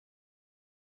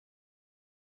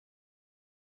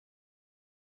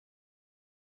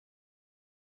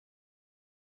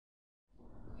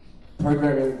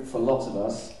Programming for lots of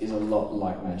us is a lot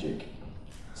like magic.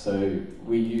 So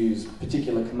we use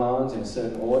particular commands in a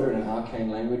certain order in an arcane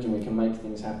language, and we can make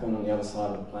things happen on the other side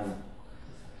of the planet.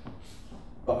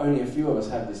 But only a few of us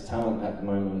have this talent at the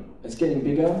moment. It's getting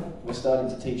bigger. We're starting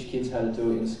to teach kids how to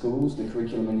do it in schools. The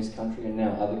curriculum in this country and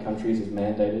now other countries is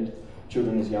mandated.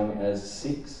 Children as young as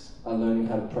 6 are learning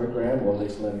how to program, or at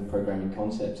least learning programming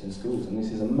concepts in schools, and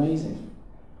this is amazing.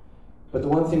 But the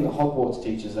one thing that Hogwarts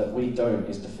teaches that we don't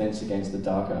is defense against the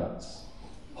dark arts.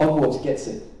 Hogwarts gets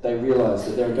it. They realise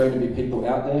that there are going to be people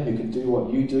out there who can do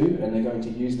what you do, and they're going to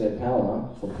use their power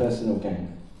for personal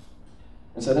gain.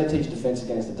 And so they teach defense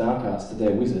against the dark arts to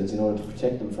their wizards in order to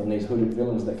protect them from these hooded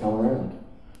villains that come around.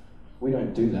 We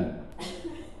don't do that.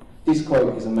 This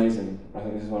quote is amazing. I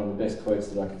think this is one of the best quotes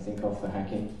that I can think of for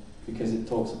hacking, because it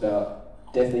talks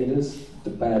about Death Eaters,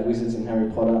 the bad wizards in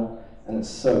Harry Potter, and it's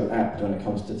so apt when it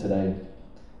comes to today.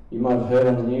 You might have heard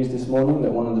on the news this morning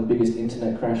that one of the biggest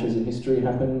internet crashes in history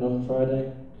happened on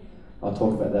Friday. I'll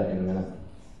talk about that in a minute.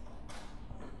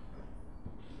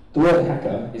 The word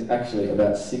hacker is actually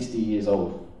about 60 years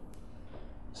old.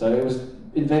 So it was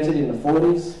invented in the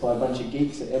 40s by a bunch of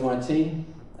geeks at MIT.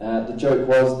 The joke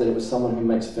was that it was someone who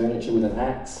makes furniture with an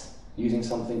axe, using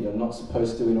something you're not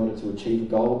supposed to in order to achieve a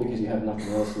goal because you have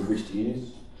nothing else with which to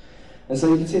use. And so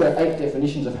you can see there are 8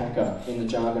 definitions of hacker in the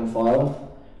jargon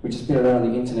file, which has been around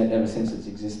the internet ever since it's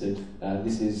existed.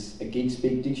 This is a geek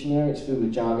speak dictionary. It's filled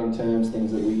with jargon terms,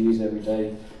 things that we use every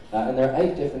day. And there are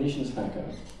 8 definitions of hacker.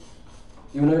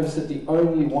 You'll notice that the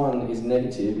only one that is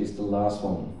negative is the last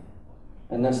one.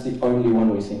 And that's the only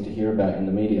one we seem to hear about in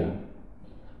the media.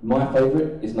 My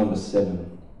favourite is number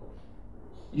 7.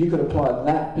 You could apply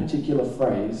that particular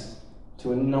phrase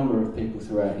to a number of people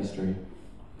throughout history.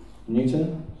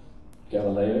 Newton,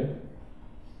 Galileo,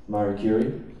 Marie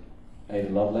Curie, Ada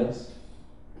Lovelace.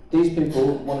 These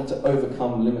people wanted to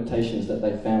overcome limitations that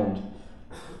they found.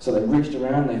 So they reached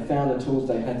around, they found the tools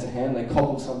they had to hand, they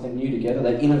cobbled something new together,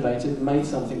 they innovated, made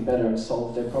something better and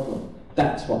solved their problem.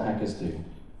 That's what hackers do.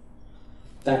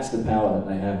 That's the power that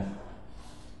they have.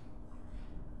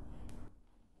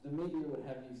 The media would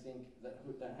have you think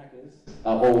that hackers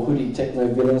are all hoodie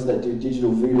techno villains that do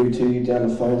digital voodoo to you down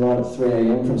the phone line at 3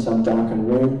 AM from some darkened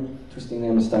room, twisting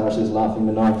their moustaches, laughing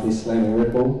maniacally, slamming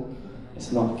Red Bull.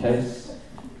 It's not the case.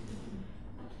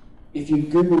 If you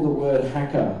Google the word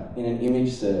hacker in an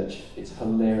image search, it's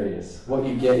hilarious. What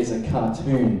you get is a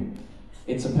cartoon.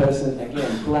 It's a person,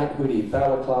 again, black hoodie,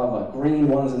 balaclava, green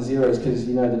 1s and 0s, because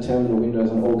you know the terminal windows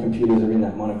on all computers are in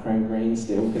that monochrome green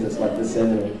still, because it's like the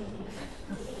 70s.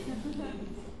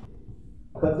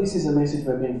 But this is a message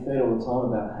we're being fed all the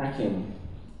time about hacking,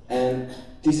 and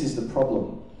this is the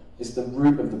problem. It's the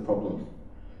root of the problem.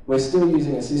 We're still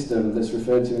using a system that's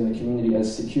referred to in the community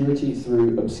as security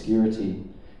through obscurity.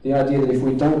 The idea that if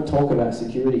we don't talk about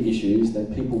security issues,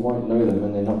 then people won't know them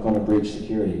and they're not going to breach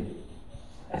security.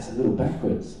 That's a little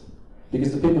backwards.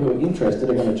 Because the people who are interested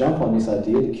are going to jump on this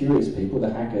idea, the curious people,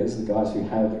 the hackers, the guys who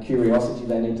have a curiosity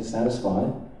they need to satisfy,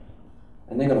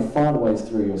 and they're going to find ways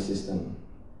through your system.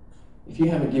 If you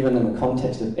haven't given them a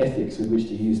context of ethics with which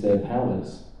to use their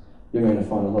powers, you're going to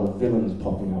find a lot of villains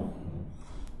popping up.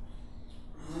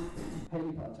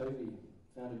 Haley Partovi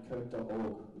founded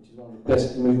Code.org, which is one of the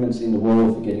best movements in the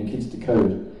world for getting kids to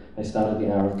code. They started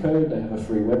the Hour of Code, they have a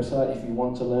free website. If you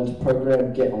want to learn to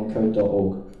program, get on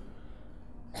Code.org.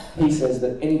 He says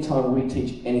that anytime we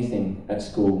teach anything at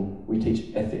school, we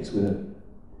teach ethics with it.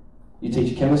 You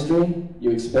teach chemistry,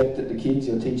 you expect that the kids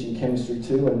you're teaching chemistry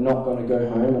to are not going to go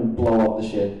home and blow up the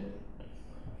shed.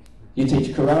 You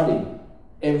teach karate.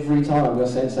 Every time your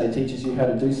sensei teaches you how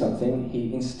to do something,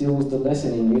 he instills the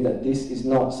lesson in you that this is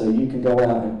not so you can go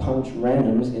out and punch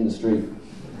randoms in the street.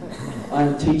 I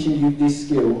am teaching you this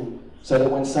skill so that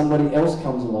when somebody else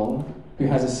comes along who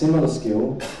has a similar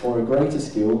skill or a greater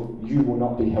skill, you will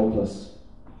not be helpless.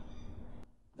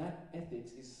 That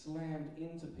ethics is slammed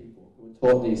into people who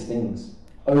are taught these things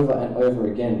over and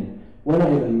over again. We're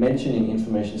not even mentioning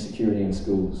information security in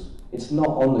schools. It's not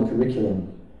on the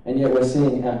curriculum. And yet we're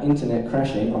seeing our internet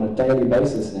crashing on a daily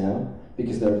basis now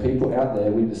because there are people out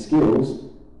there with the skills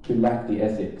who lack the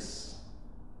ethics.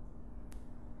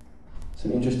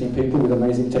 Some interesting people with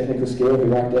amazing technical skill who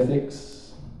lacked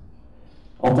ethics.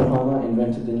 Oppenheimer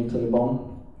invented the nuclear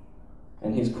bomb,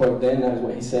 and his quote then, that is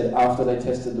what he said after they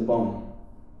tested the bomb.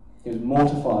 He was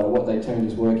mortified at what they turned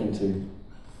his work into.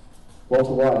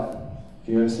 Walter White, have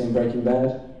you ever seen Breaking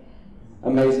Bad?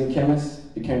 Amazing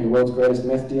chemist, became the world's greatest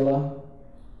meth dealer.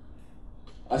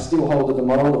 I still hold that the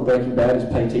moral of Breaking Bad is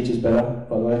pay teachers better,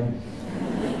 by the way.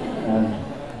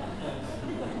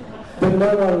 But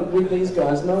no one, with these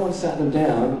guys, no one sat them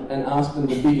down and asked them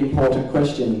the big important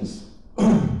questions.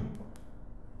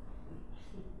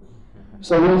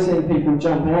 So we're seeing people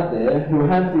jump out there who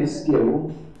have this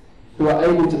skill, who are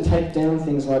able to take down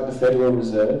things like the Federal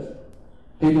Reserve,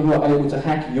 people who are able to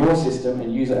hack your system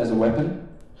and use it as a weapon,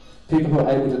 people who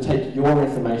are able to take your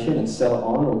information and sell it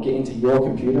on, or get into your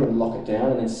computer and lock it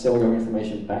down and then sell your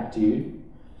information back to you,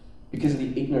 because of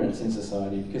the ignorance in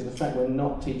society, because the fact we're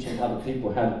not teaching other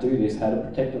people how to do this, how to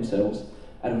protect themselves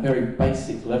at a very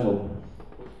basic level.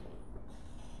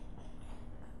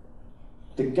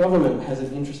 The government has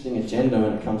an interesting agenda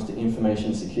when it comes to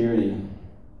information security.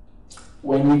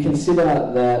 When you consider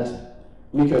that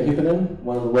Mikko Hyppinen,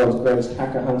 one of the world's greatest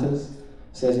hacker hunters,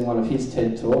 says in one of his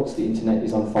TED Talks, the internet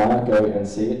is on fire, go and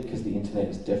see it, because the internet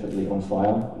is definitely on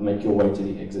fire. Make your way to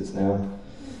the exits now.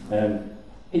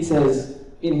 He says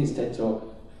in his TED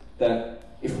Talk that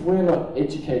if we're not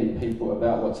educating people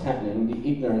about what's happening, the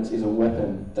ignorance is a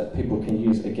weapon that people can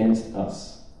use against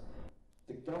us.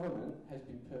 The government has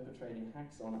been perpetrating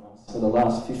hacks on us for the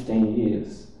last 15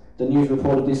 years. The news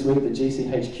reported this week that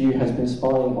GCHQ has been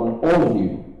spying on all of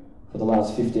you for the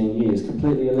last 15 years,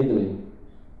 completely illegally.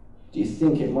 Do you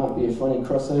think it might be a funny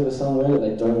crossover somewhere that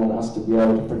they don't want us to be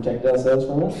able to protect ourselves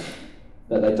from it?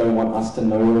 That they don't want us to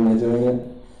know when they're doing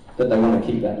it? That they want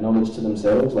to keep that knowledge to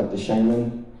themselves, like the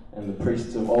shaman and the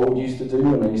priests of old used to do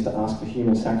when they used to ask for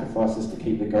human sacrifices to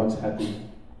keep the gods happy,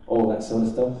 all that sort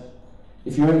of stuff?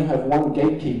 If you only have one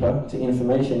gatekeeper to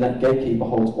information, that gatekeeper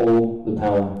holds all the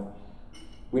power.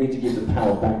 We need to give the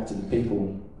power back to the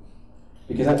people.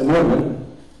 Because at the moment,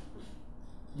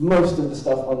 most of the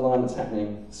stuff online that's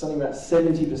happening, something about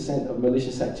 70% of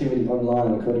malicious activity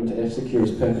online, according to F-Secure,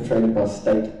 is perpetrated by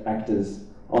state actors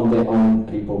on their own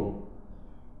people.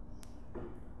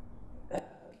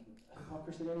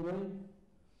 Hypocrisy, anybody?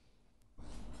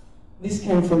 This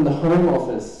came from the Home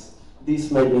Office.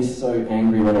 This made me so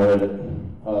angry when I read it.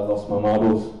 I lost my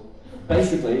marbles.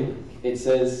 Basically, it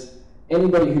says,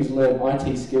 anybody who's learned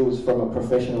IT skills from a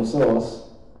professional source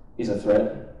is a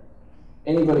threat.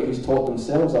 Anybody who's taught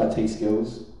themselves IT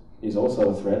skills is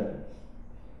also a threat.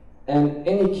 And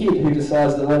any kid who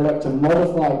decides that they like to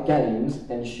modify games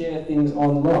and share things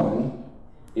online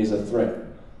is a threat.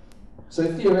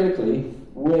 So theoretically,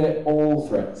 we're all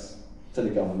threats to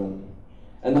the government.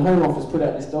 And the Home Office put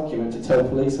out this document to tell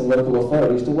police and local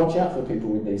authorities to watch out for people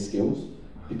with these skills,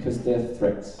 because they're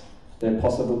threats. They're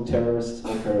possible terrorists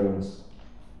or criminals.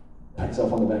 Pats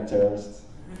off on the back, terrorists.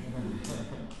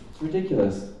 It's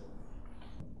ridiculous.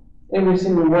 Every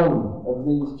single one of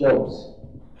these jobs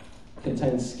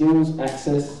contains skills,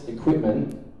 access,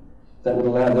 equipment that would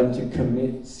allow them to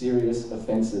commit serious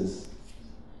offences.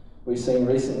 We've seen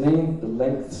recently the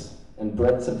lengths and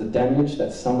breadths of the damage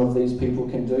that some of these people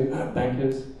can do.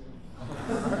 Bankers.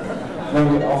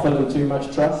 When we offer them too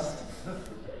much trust.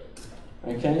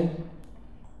 Okay?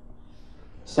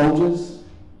 Soldiers,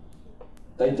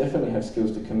 they definitely have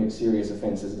skills to commit serious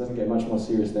offences. It doesn't get much more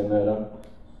serious than murder.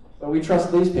 But we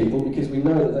trust these people because we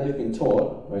know that they've been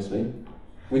taught, mostly,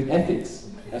 with ethics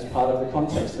as part of the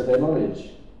context for their knowledge.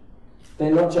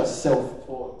 They're not just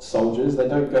self-taught soldiers. They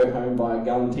don't go home, buy a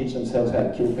gun, teach themselves how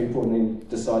to kill people, and then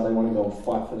decide they want to go and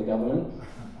fight for the government.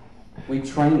 We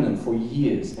train them for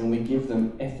years, and we give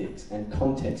them ethics and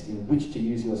context in which to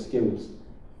use your skills.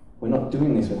 We're not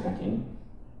doing this with hacking.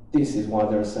 This is why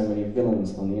there are so many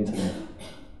villains on the internet.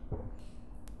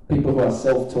 People who are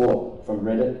self-taught from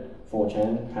Reddit,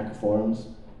 4chan, hacker forums,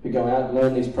 who go out and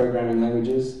learn these programming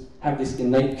languages, have this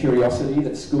innate curiosity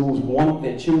that schools want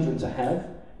their children to have.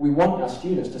 We want our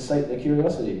students to sate their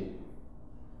curiosity,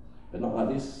 but not like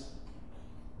this.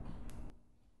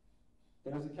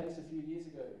 There was a case a few years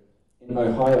ago in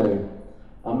Ohio.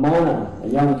 Amana, a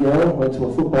young girl, went to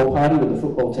a football party with the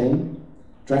football team,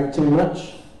 drank too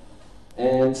much,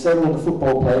 and several of the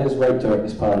football players raped her at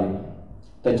this party.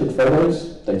 They took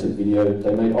photos, they took video,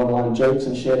 they made online jokes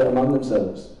and shared it among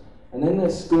themselves. And then their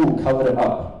school covered it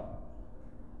up.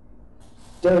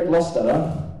 Derek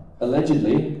Lostetter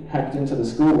allegedly hacked into the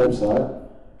school website,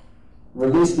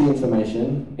 released the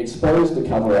information, exposed the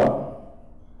cover-up,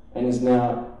 and is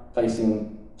now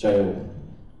facing jail.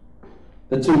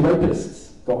 The two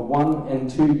rapists got 1 and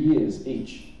 2 years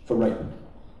each for rape.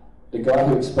 The guy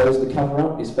who exposed the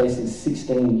cover-up is facing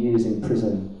 16 years in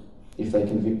prison if they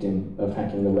convict him of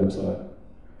hacking the website.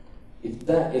 If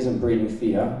that isn't breeding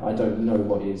fear, I don't know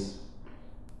what is.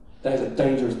 That is a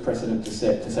dangerous precedent to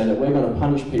set, to say that we're going to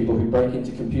punish people who break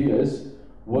into computers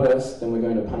worse than we're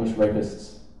going to punish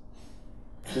rapists.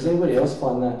 Does anybody else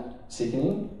find that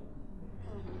sickening?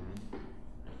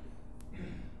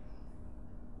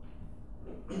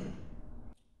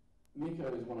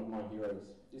 Mikko is one of my heroes.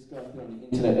 This guy's been on the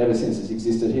internet ever since it's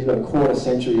existed. He's got a quarter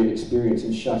century of experience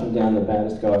in shutting down the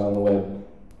baddest guys on the web.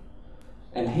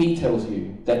 And he tells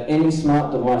you that any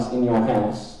smart device in your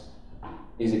house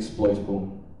is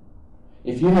exploitable.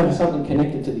 If you have something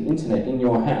connected to the internet in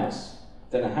your house,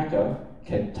 then a hacker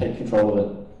can take control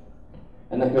of it.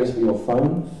 And that goes for your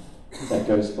phone, that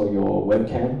goes for your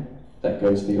webcam, that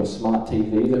goes for your smart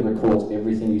TV that records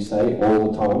everything you say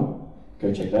all the time.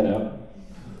 Go check that out.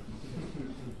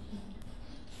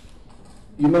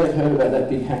 You may have heard about that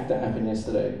big hack that happened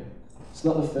yesterday. It's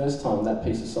not the first time that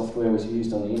piece of software was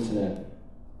used on the internet.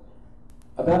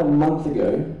 About a month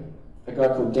ago, a guy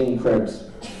called Dean Krebs,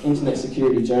 internet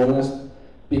security journalist,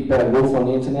 big bad wolf on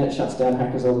the internet, shuts down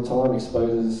hackers all the time,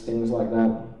 exposes things like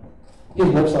that. His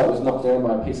website was knocked down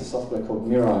by a piece of software called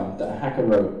MrC that a hacker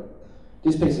wrote.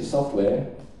 This piece of software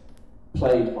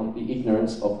played on the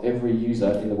ignorance of every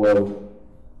user in the world.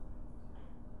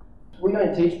 We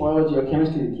don't teach biology or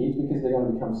chemistry to kids because they're going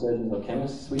to become surgeons or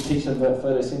chemists. We teach them about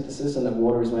photosynthesis and that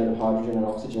water is made of hydrogen and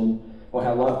oxygen, or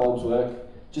how light bulbs work,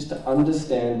 just to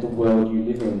understand the world you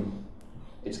live in.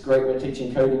 It's great we're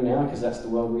teaching coding now because that's the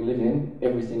world we live in.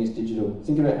 Everything is digital.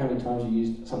 Think about how many times you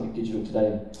used something digital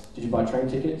today. Did you buy train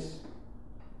tickets?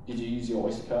 Did you use your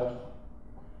Oyster card?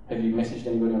 Have you messaged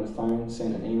anybody on the phone,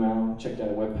 sent an email, checked out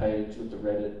a web page, looked at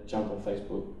Reddit, jumped on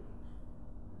Facebook?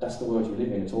 That's the world you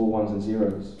live in. It's all ones and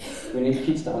zeros. We need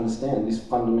kids to understand this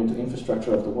fundamental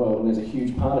infrastructure of the world, and there's a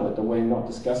huge part of it that we're not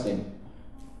discussing.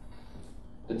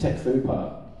 The tech food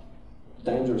part,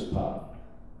 the dangerous part.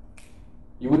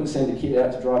 You wouldn't send a kid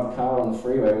out to drive a car on the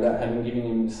freeway without giving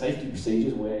him safety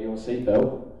procedures, wear your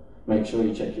seatbelt, make sure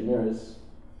you check your mirrors.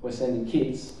 We're sending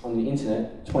kids on the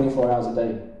internet 24 hours a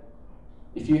day.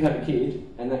 If you have a kid,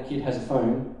 and that kid has a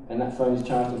phone, and that phone is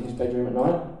charged in his bedroom at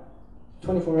night,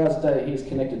 24 hours a day he is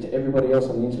connected to everybody else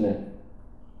on the internet.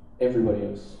 Everybody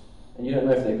else. And you don't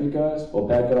know if they're good guys, or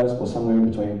bad guys, or somewhere in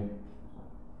between.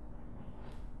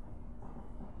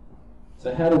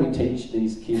 So how do we teach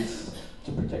these kids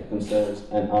to protect themselves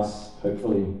and us,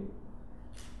 hopefully?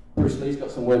 Bruce Lee's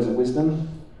got some words of wisdom.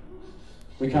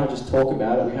 We can't just talk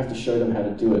about it, we have to show them how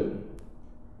to do it.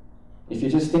 If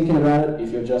you're just thinking about it,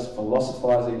 if you're just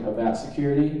philosophizing about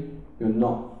security, you're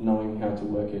not knowing how to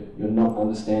work it. You're not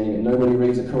understanding it. Nobody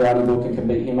reads a karate book and can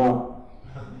beat him up.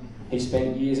 He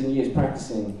spent years and years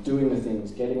practicing, doing the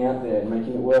things, getting out there,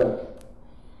 making it work.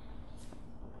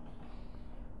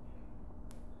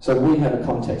 So we have a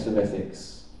context of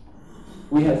ethics.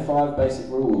 We have 5 basic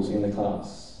rules in the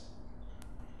class.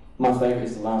 My favourite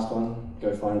is the last one.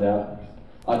 Go find out.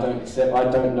 I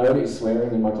don't know is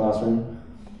swearing in my classroom,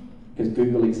 because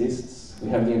Google exists. We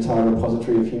have the entire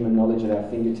repository of human knowledge at our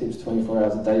fingertips 24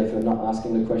 hours a day. If you're not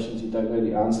asking the questions you don't know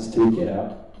the answers to, get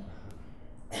out.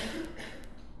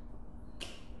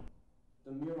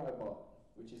 The MrC,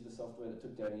 which is the software that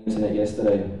took down the internet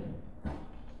yesterday,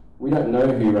 we don't know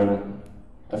who ran it.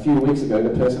 A few weeks ago,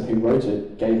 the person who wrote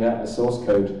it gave out the source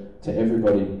code to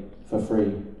everybody for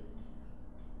free.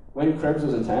 When Krebs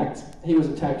was attacked, he was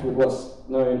attacked with what's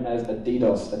known as a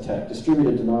DDoS attack,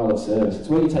 distributed denial of service. It's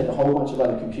where you take a whole bunch of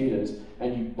other computers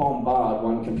and you bombard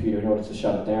one computer in order to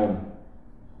shut it down.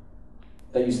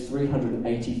 They use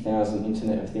 380,000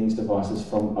 Internet of Things devices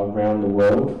from around the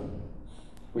world.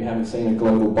 We haven't seen a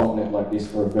global botnet like this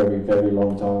for a very, very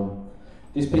long time.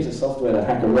 This piece of software that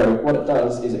hacker wrote, what it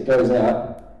does is it goes out,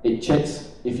 it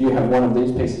checks if you have one of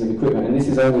these pieces of equipment, and this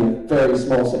is only a very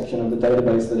small section of the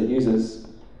database that it uses.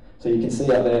 So you can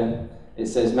see out there, it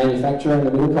says manufacturer in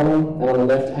the middle column, and on the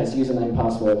left it has username,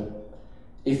 password.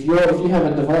 If you have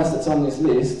a device that's on this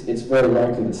list, it's very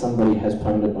likely that somebody has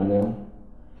pwned it by now.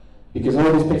 Because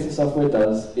all this piece of software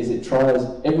does is it tries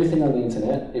everything on the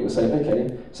internet. It will say,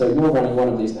 okay, so you're running one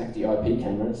of these ACTI IP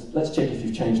cameras. Let's check if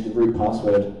you've changed the root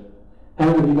password. How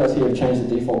many of you guys here have changed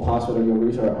the default password of your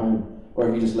router at home? Or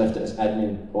have you just left it as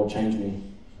admin or change me?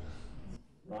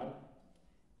 Right?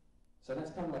 So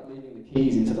that's kind of like leaving the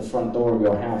keys into the front door of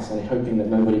your house and hoping that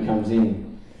nobody comes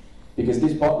in. Because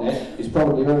this botnet is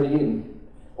probably already in.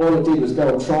 All it did was go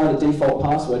and try the default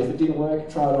password. If it didn't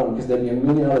work, try it on, because there'd be a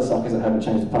million other suckers that haven't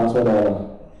changed the password either.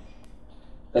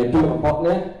 They built a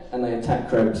botnet and they attacked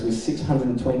Krebs with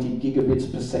 620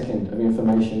 gigabits per second of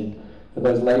information. For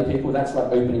those lay people, that's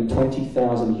like opening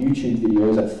 20,000 YouTube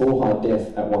videos at full high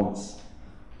def at once.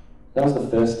 That was the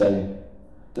first day.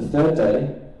 The third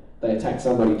day, they attacked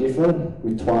somebody different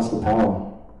with twice the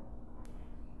power.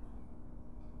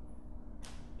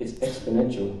 It's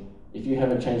exponential. If you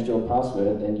haven't changed your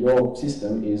password, then your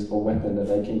system is a weapon that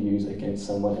they can use against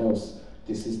someone else.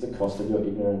 This is the cost of your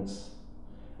ignorance.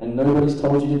 And nobody's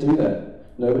told you to do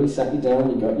that. Nobody sat you down,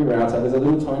 you got your router, there's a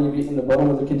little tiny bit in the bottom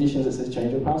of the conditions that says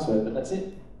change your password, but that's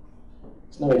it.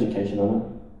 There's no education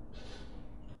on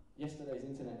it. Yesterday's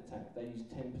internet attack, they used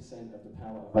 10% of the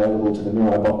power available to the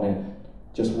Mirai botnet.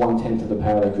 Just 1/10 of the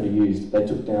power they could have used. They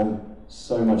took down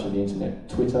so much of the internet.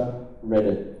 Twitter,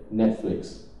 Reddit,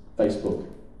 Netflix, Facebook,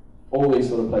 all these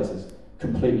sort of places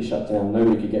completely shut down.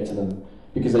 Nobody could get to them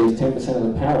because they used 10%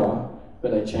 of the power,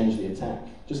 but they changed the attack.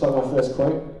 Just like my first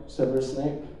quote, Severus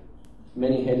Snape,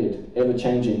 many-headed,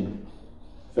 ever-changing.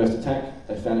 First attack,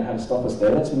 they found out how to stop us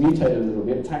there. Let's mutate it a little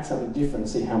bit, attack something different and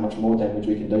see how much more damage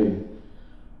we can do.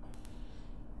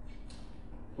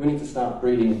 We need to start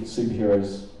breeding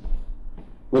superheroes.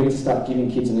 We need to start giving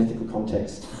kids an ethical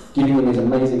context, giving them these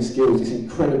amazing skills, this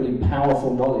incredibly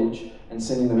powerful knowledge, and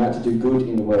sending them out to do good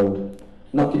in the world.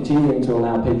 Not continuing to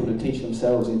allow people to teach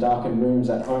themselves in darkened rooms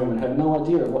at home and have no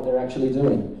idea of what they're actually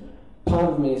doing. Part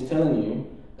of me is telling you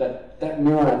that that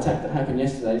Mirai attack that happened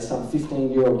yesterday, some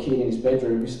 15-year-old kid in his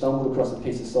bedroom who stumbled across a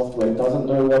piece of software, doesn't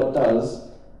know what it does,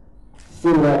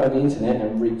 threw it out on the internet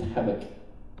and wreaked havoc.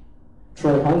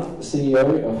 Troy Hunt, the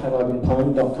CEO of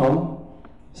HaveIBeenPwned.com,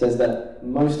 says that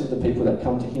most of the people that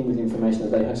come to him with information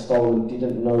that they had stolen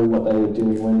didn't know what they were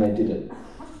doing when they did it.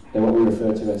 They're what we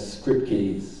refer to as script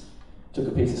kiddies. Took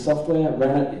a piece of software,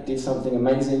 ran it, it did something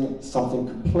amazing, something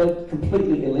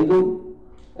completely illegal,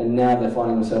 and now they're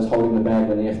finding themselves holding the bag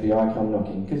when the FBI come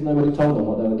knocking, because nobody told them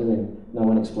what they were doing. No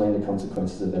one explained the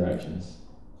consequences of their actions.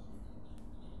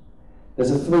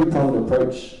 There's a three-pronged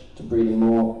approach to breeding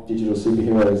more digital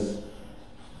superheroes.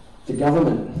 The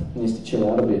government needs to chill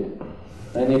out a bit.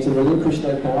 They need to relinquish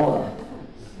their power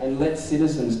and let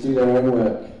citizens do their own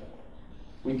work.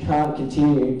 We can't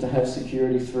continue to have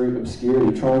security through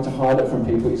obscurity. Trying to hide it from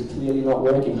people is clearly not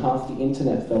working. Half the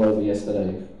internet fell over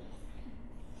yesterday.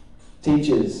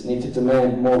 Teachers need to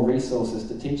demand more resources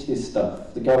to teach this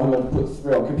stuff. The government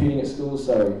put computing at schools,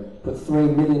 put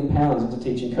 £3 million into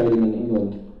teaching coding in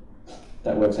England.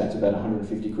 That works out to about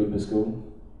 150 quid per school.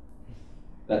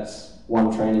 That's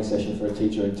one training session for a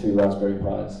teacher and 2 Raspberry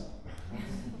Pis.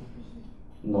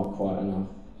 Not quite enough.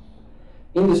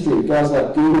 Industry, guys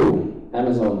like Google,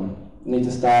 Amazon, need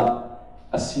to start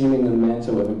assuming the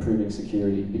mantle of improving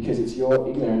security because it's your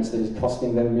ignorance that is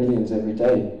costing them millions every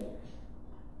day.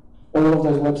 All of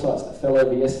those websites that fell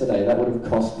over yesterday, that would have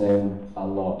cost them a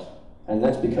lot. And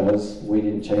that's because we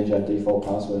didn't change our default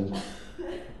password.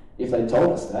 If they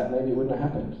told us that, maybe it wouldn't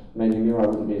have happened. Maybe Mirai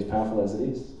wouldn't be as powerful as it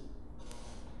is.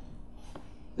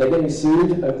 They're getting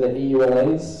sued over their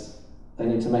EULAs. They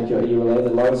need to make your EULA the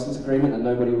license agreement that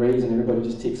nobody reads and everybody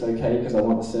just ticks OK because I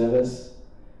want the service.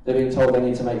 They're being told they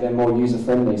need to make them more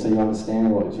user-friendly so you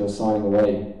understand what you're signing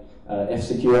away.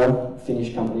 F-Secure,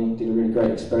 Finnish company, did a really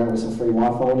great experiment with some free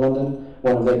Wi-Fi in London.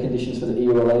 One of their conditions for the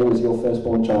EULA was your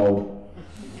firstborn child.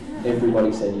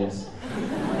 Everybody said yes.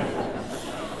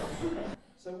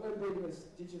 So we're breeding as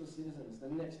digital citizens. The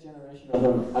next generation of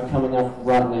them are coming up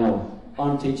right now.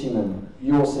 I'm teaching them.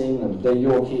 You're seeing them. They're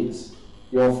your kids,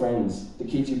 your friends, the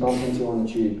kids you bump into on the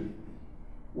tube.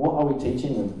 What are we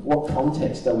teaching them? What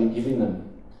context are we giving them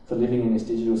for living in this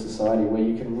digital society where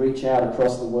you can reach out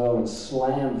across the world and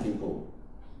slam people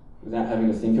without having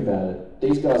to think about it?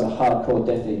 These guys are hardcore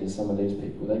Death Eaters, some of these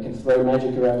people. They can throw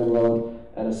magic around the world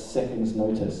at a second's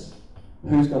notice.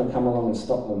 Who's going to come along and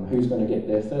stop them? Who's going to get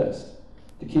there first?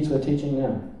 The kids we're teaching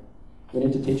now. We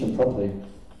need to teach them properly.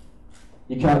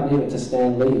 You can't leave it to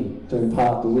Stan Lee to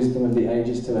impart the wisdom of the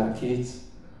ages to our kids.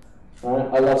 Right?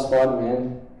 I love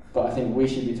Spider-Man, but I think we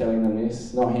should be telling them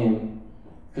this, not him.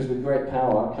 Because with great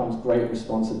power comes great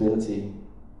responsibility.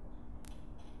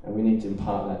 And we need to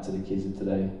impart that to the kids of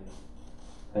today.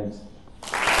 Thanks.